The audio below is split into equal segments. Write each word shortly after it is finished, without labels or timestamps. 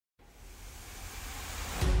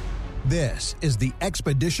This is the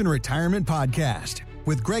Expedition Retirement Podcast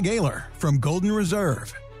with Greg Ayler from Golden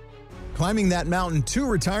Reserve. Climbing that mountain to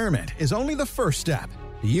retirement is only the first step.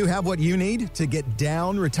 Do you have what you need to get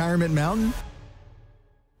down Retirement Mountain?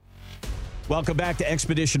 Welcome back to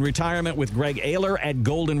Expedition Retirement with Greg Ayler at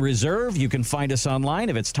Golden Reserve. You can find us online.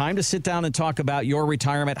 If it's time to sit down and talk about your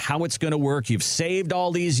retirement, how it's going to work, you've saved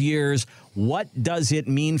all these years, what does it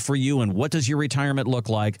mean for you and what does your retirement look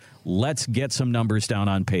like? Let's get some numbers down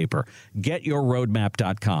on paper.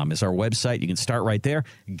 GetYourRoadmap.com is our website. You can start right there,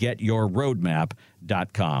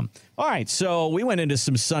 GetYourRoadmap.com. All right, so we went into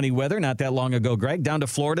some sunny weather not that long ago, Greg, down to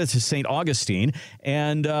Florida to St. Augustine,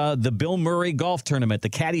 and the Bill Murray Golf Tournament, the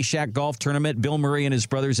Caddyshack Golf Tournament. Bill Murray and his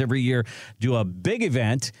brothers every year do a big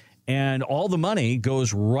event, and all the money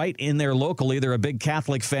goes right in there locally. They're a big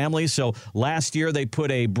Catholic family, so last year they put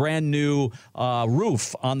a brand new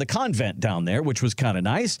roof on the convent down there, which was kind of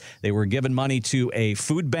nice. They were giving money to a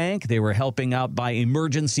food bank. They were helping out by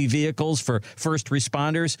emergency vehicles for first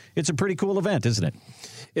responders. It's a pretty cool event, isn't it?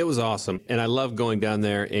 It was awesome. And I love going down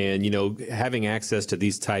there and, having access to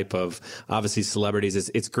these type of, obviously, celebrities.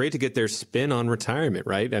 It's great to get their spin on retirement,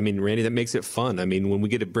 right? I mean, Randy, that makes it fun. I mean, when we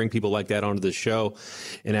get to bring people like that onto the show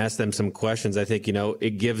and ask them some questions, I think,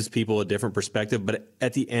 it gives people a different perspective. But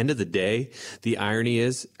at the end of the day, the irony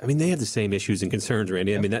is, they have the same issues and concerns,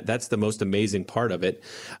 Randy. I mean, that's the most amazing part of it.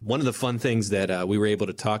 One of the fun things that we were able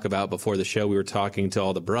to talk about before the show, we were talking to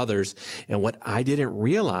all the brothers. And what I didn't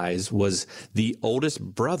realize was the oldest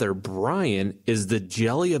brother, Brian, is the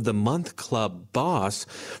Jelly of the Month Club boss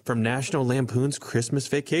from National Lampoon's Christmas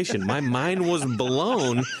Vacation. My mind was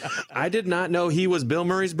blown. I did not know he was Bill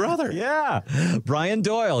Murray's brother. Yeah, Brian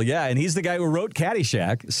Doyle. Yeah, and he's the guy who wrote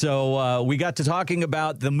Caddyshack. So we got to talking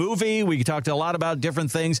about the movie. We talked a lot about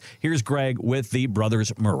different things. Here's Greg with the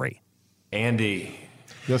Brothers Murray. Andy.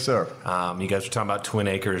 Yes, sir. You guys were talking about Twin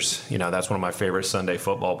Acres. That's one of my favorite Sunday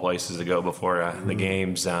football places to go before the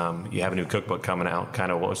games. You have a new cookbook coming out.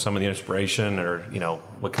 Kind of what was some of the inspiration, or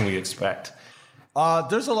what can we expect?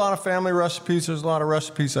 There's a lot of family recipes. There's a lot of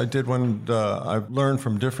recipes I did when I learned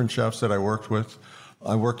from different chefs that I worked with.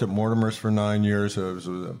 I worked at Mortimer's for 9 years. It was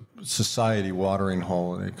a society watering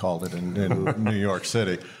hole, they called it in New York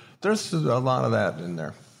City. There's a lot of that in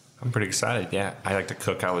there. I'm pretty excited. Yeah, I like to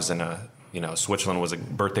cook. I was in Switzerland was a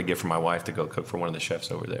birthday gift for my wife to go cook for one of the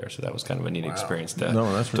chefs over there. So that was kind of a neat experience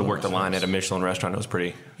to work the line at a Michelin restaurant. It was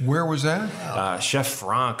pretty. Where was that? Chef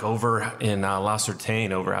Franck over in La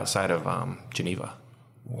Certain, over outside of Geneva.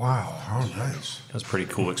 Wow, how nice. It was a pretty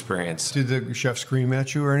cool experience. Did the chef scream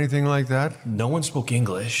at you or anything like that? No one spoke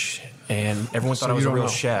English, and everyone thought I was a real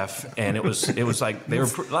chef. And it was like they were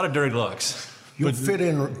a lot of dirty looks. You'd fit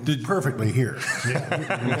in perfectly here.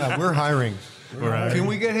 Yeah, we're hiring. Can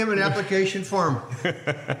we get him an application form?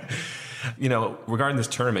 Regarding this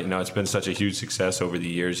tournament, it's been such a huge success over the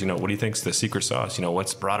years. What do you think's the secret sauce?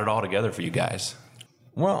 What's brought it all together for you guys?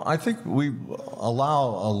 Well, I think we allow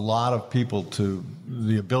a lot of people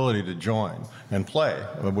the ability to join and play,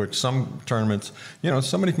 which some tournaments,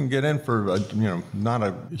 somebody can get in for, not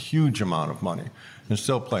a huge amount of money and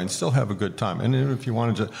still play and still have a good time. And if you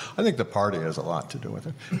wanted to, I think the party has a lot to do with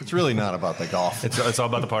it. It's really not about the golf. It's all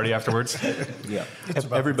about the party afterwards? Yeah.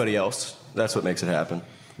 Everybody else, that's what makes it happen.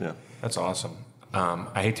 Yeah. That's awesome.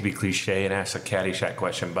 I hate to be cliche and ask a Caddyshack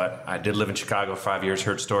question, but I did live in Chicago 5 years,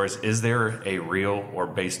 heard stories. Is there a real or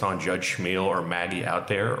based on Judge Schmiel or Maggie out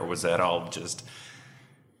there, or was that all just...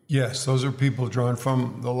 Yes, those are people drawn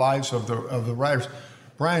from the lives of the writers.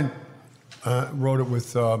 Brian wrote it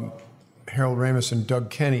with Harold Ramis and Doug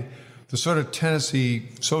Kenny. The sort of Tennessee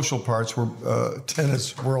social parts were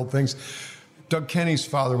tennis world things. Doug Kenny's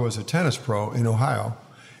father was a tennis pro in Ohio,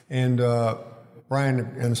 and Brian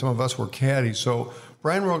and some of us were caddies. So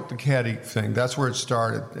Brian wrote the caddy thing. That's where it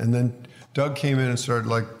started. And then Doug came in and started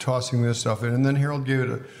tossing this stuff in. And then Harold gave it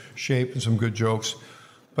a shape and some good jokes.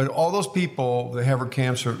 But all those people, the Havre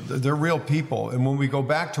camps, they're real people. And when we go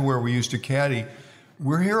back to where we used to caddy,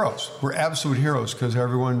 we're heroes. We're absolute heroes because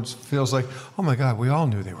everyone feels like, oh my God, we all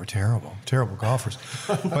knew they were terrible golfers.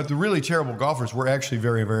 But the really terrible golfers were actually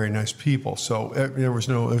very, very nice people. So there's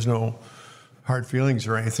no hard feelings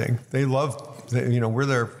or anything. They love, we're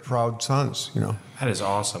their proud sons, That is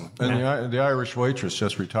awesome. And the Irish waitress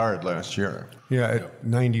just retired last year. Yeah, at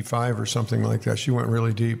 95 or something like that. She went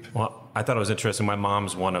really deep. Well, I thought it was interesting. My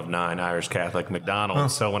mom's one of 9 Irish Catholic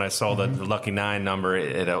McDonald's. So when I saw the lucky 9 number,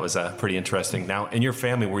 it was pretty interesting. Now, in your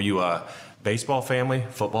family, were you a baseball family,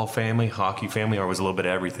 football family, hockey family, or was it a little bit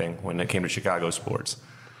of everything when it came to Chicago sports?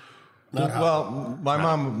 Well,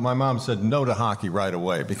 my mom said no to hockey right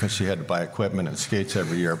away because she had to buy equipment and skates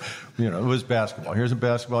every year. You know, it was basketball. Here's a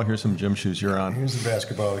basketball. Here's some gym shoes you're on. Here's the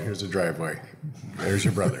basketball. Here's the driveway. There's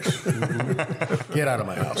your brothers. Get out of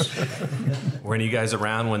my house. Were any of you guys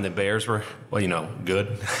around when the Bears were,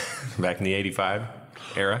 good back in the '85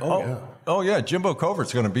 era? Oh yeah. Jimbo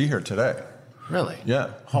Covert's going to be here today. Really?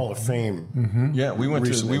 Yeah. Hall of Fame. Mm-hmm. Yeah, we went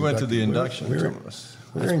to the induction.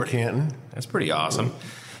 We're in Canton. That's pretty awesome.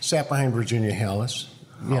 Sat behind Virginia Hallis.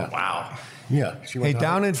 Yeah. Oh, wow. Yeah. Hey,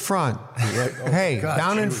 down in front. Hey,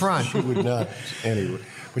 down in front. She would not. Anyway.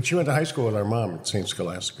 But she went to high school with our mom at St.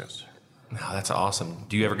 Scholastica's. Oh, that's awesome.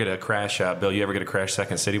 Do you ever get a crash, Bill, you ever get a crash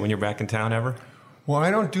Second City when you're back in town ever? Well, I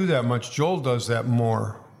don't do that much. Joel does that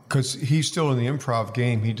more because he's still in the improv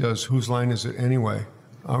game. He does Whose Line Is It Anyway?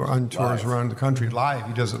 On tours around the country. Live.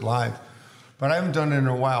 He does it live. But I haven't done it in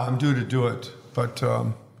a while. I'm due to do it. But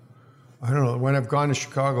I don't know. When I've gone to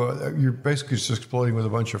Chicago, you're basically just exploding with a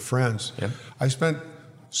bunch of friends. Yep. I spent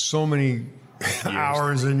so many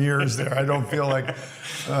hours and years there. I don't feel like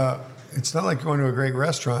it's not like going to a great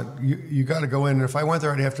restaurant. You got to go in. And if I went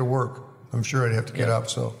there, I'd have to work. I'm sure I'd have to get up.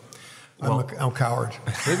 So I'm a coward.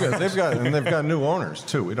 They've got new owners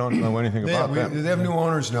too. We don't know anything about them. They have new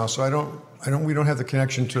owners now, so we don't have the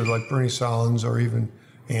connection to like Bernie Solins or even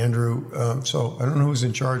Andrew. So I don't know who's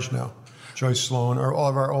in charge now. Joyce Sloan or all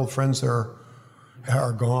of our old friends there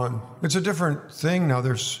are gone. It's a different thing now.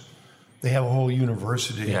 They have a whole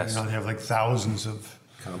university. Yes. They have like thousands of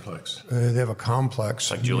complex. They have a complex.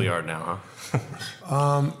 Like Juilliard now,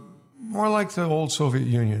 huh? More like the old Soviet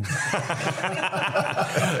Union. All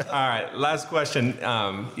right, last question.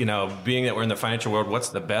 Being that we're in the financial world, what's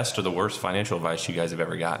the best or the worst financial advice you guys have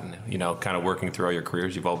ever gotten? Kind of working through all your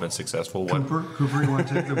careers, you've all been successful. Cooper, you want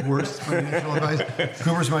to take the worst financial advice?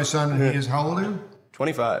 Cooper's my son, and he is how old are you?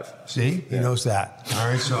 25. See? He knows that. All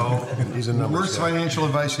right, so he's a numbers worst guy. Financial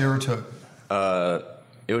advice you ever took?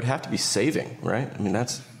 It would have to be saving, right? I mean,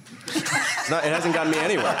 it hasn't gotten me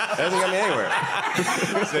anywhere.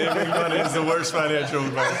 Saving money is the worst financial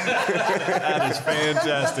advice. That is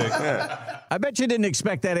fantastic. Yeah. I bet you didn't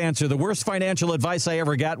expect that answer. The worst financial advice I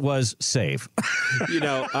ever got was save.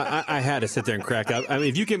 I had to sit there and crack up. I mean,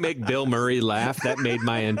 if you can make Bill Murray laugh, that made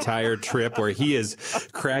my entire trip, where he is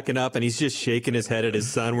cracking up and he's just shaking his head at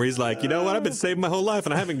his son, where he's like, you know what, I've been saving my whole life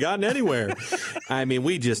and I haven't gotten anywhere. I mean,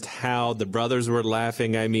 we just howled. The brothers were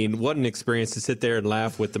laughing. I mean, what an experience to sit there and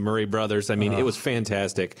laugh with the Murray brothers. I mean, it was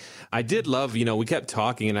fantastic. I did love, we kept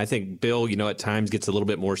talking, and I think Bill, at times gets a little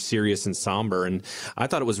bit more serious and somber. And I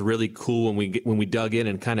thought it was really cool when we dug in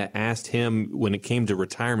and kind of asked him when it came to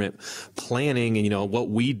retirement planning and, what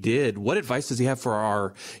we did. What advice does he have for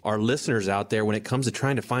our listeners out there when it comes to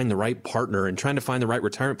trying to find the right partner and trying to find the right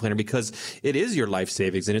retirement planner? Because it is your life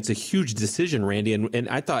savings and it's a huge decision, Randy. And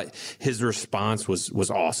I thought his response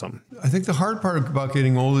was awesome. I think the hard part about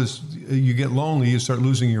getting old is you get lonely, you start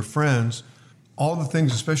losing your friends. All the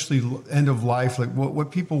things, especially end of life, like what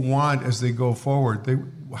people want as they go forward,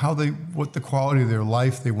 what the quality of their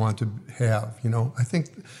life they want to have. I think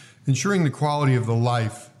ensuring the quality of the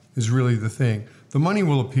life is really the thing. The money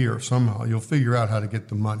will appear somehow. You'll figure out how to get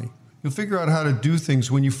the money. You'll figure out how to do things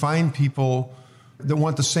when you find people that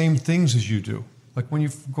want the same things as you do. Like when you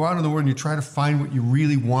go out in the world and you try to find what you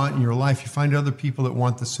really want in your life, you find other people that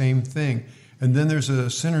want the same thing. And then there's a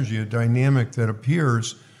synergy, a dynamic that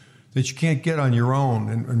appears that you can't get on your own,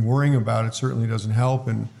 and worrying about it certainly doesn't help,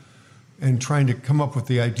 and trying to come up with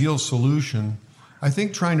the ideal solution. I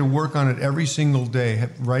think trying to work on it every single day,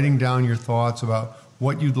 writing down your thoughts about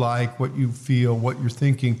what you'd like, what you feel, what you're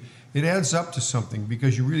thinking, it adds up to something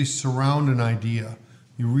because you really surround an idea.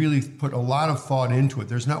 You really put a lot of thought into it.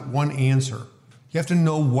 There's not one answer. You have to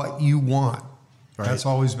know what you want. Right. That's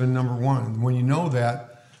always been number one. And when you know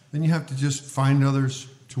that, then you have to just find others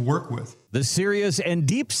to work with. The serious and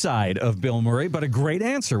deep side of Bill Murray, but a great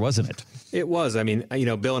answer, wasn't it? It was. I mean,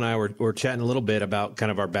 Bill and I were chatting a little bit about kind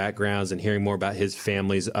of our backgrounds and hearing more about his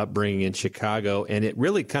family's upbringing in Chicago. And it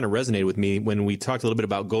really kind of resonated with me when we talked a little bit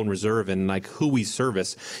about Golden Reserve and like who we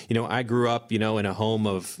service. I grew up, in a home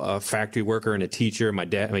of a factory worker and a teacher. My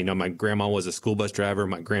dad, my grandma was a school bus driver.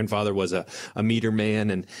 My grandfather was a meter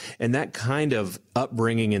man. And that kind of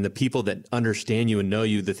upbringing and the people that understand you and know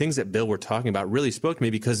you, the things that Bill were talking about really spoke to me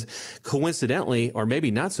because coincidentally, or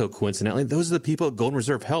maybe not so coincidentally, those are the people that Golden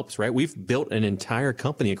Reserve helps, right? We've built an entire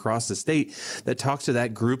company across the state that talks to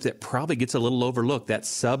that group that probably gets a little overlooked, that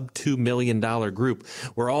sub $2 million group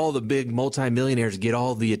where all the big multimillionaires get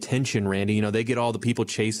all the attention, Randy. You know, they get all the people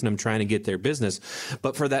chasing them, trying to get their business.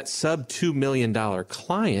 But for that sub $2 million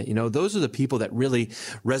client, you know, those are the people that really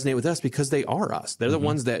resonate with us because they are us. They're the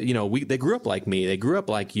ones that, you know, they grew up like me. They grew up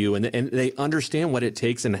like you, and they understand what it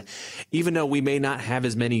takes. And even though we may not have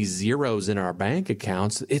as many zeros in our bank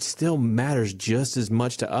accounts, it still matters just as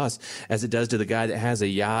much to us as it does to the guy that has a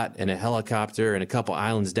yacht and a helicopter and a couple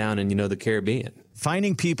islands down in, you know, the Caribbean.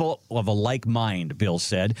 Finding people of a like mind, Bill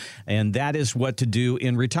said, and that is what to do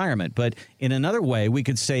in retirement. But in another way, we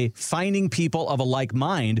could say finding people of a like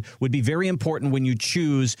mind would be very important when you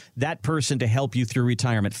choose that person to help you through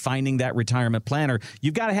retirement, finding that retirement planner.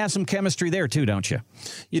 You've got to have some chemistry there too, don't you?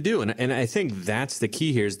 You do. And I think that's the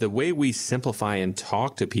key here is the way we simplify and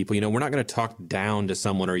talk to people. You know, we're not going to talk down to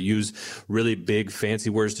someone or use really big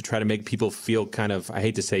fancy words to try to make people feel kind of, I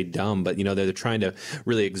hate to say dumb, but, you know, they're trying to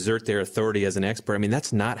really exert their authority as an expert. I mean,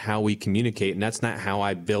 that's not how we communicate, and that's not how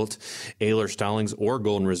I built Ehlers Stallings or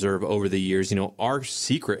Golden Reserve over the years. You know, our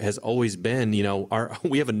secret has always been, you know,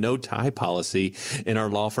 we have a no-tie policy in our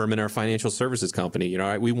law firm and our financial services company. You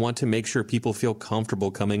know, we want to make sure people feel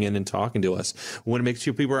comfortable coming in and talking to us. We want to make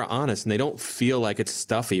sure people are honest and they don't feel like it's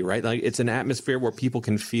stuffy, right? Like it's an atmosphere where people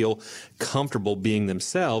can feel comfortable being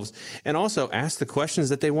themselves, and also ask the questions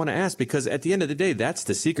that they want to ask, because at the end of the day, that's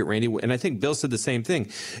the secret, Randy. And I think Bill said the same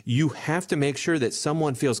thing. You have to make sure that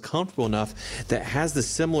someone feels comfortable enough that has the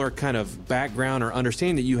similar kind of background or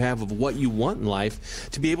understanding that you have of what you want in life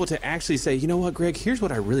to be able to actually say, you know what, Greg, here's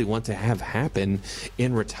what I really want to have happen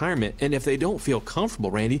in retirement. And if they don't feel comfortable,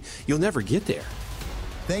 Randy, you'll never get there.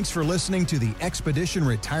 Thanks for listening to the Expedition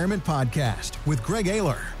Retirement Podcast with Greg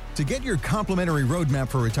Ehlers. To get your complimentary roadmap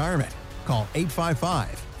for retirement, call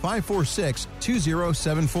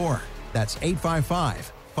 855-546-2074. That's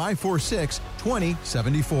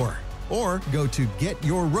 855-546-2074. Or go to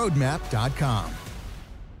getyourroadmap.com.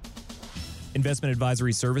 Investment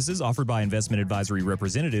advisory services offered by investment advisory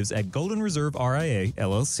representatives at Golden Reserve RIA,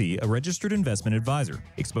 LLC, a registered investment advisor.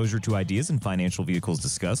 Exposure to ideas and financial vehicles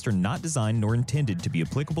discussed are not designed nor intended to be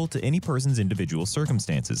applicable to any person's individual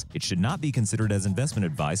circumstances. It should not be considered as investment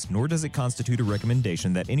advice, nor does it constitute a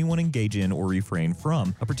recommendation that anyone engage in or refrain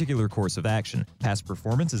from a particular course of action. Past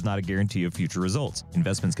performance is not a guarantee of future results.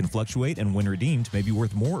 Investments can fluctuate, and when redeemed may be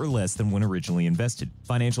worth more or less than when originally invested.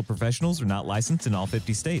 Financial professionals are not licensed in all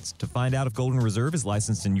 50 states. To find out if Golden Reserve is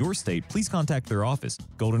licensed in your state, please contact their office.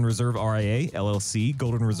 Golden Reserve RIA, LLC,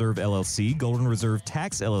 Golden Reserve LLC, Golden Reserve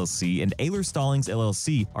Tax LLC, and Ehlers Stallings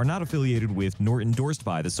LLC are not affiliated with nor endorsed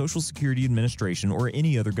by the Social Security Administration or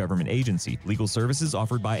any other government agency. Legal services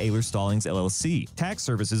offered by Ehlers Stallings LLC. Tax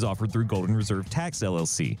services offered through Golden Reserve Tax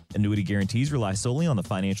LLC. Annuity guarantees rely solely on the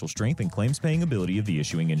financial strength and claims-paying ability of the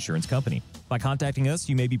issuing insurance company. By contacting us,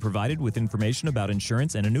 you may be provided with information about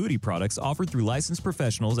insurance and annuity products offered through licensed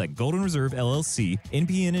professionals at Golden Reserve LLC,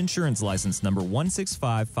 NPN Insurance License Number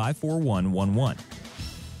 165541111.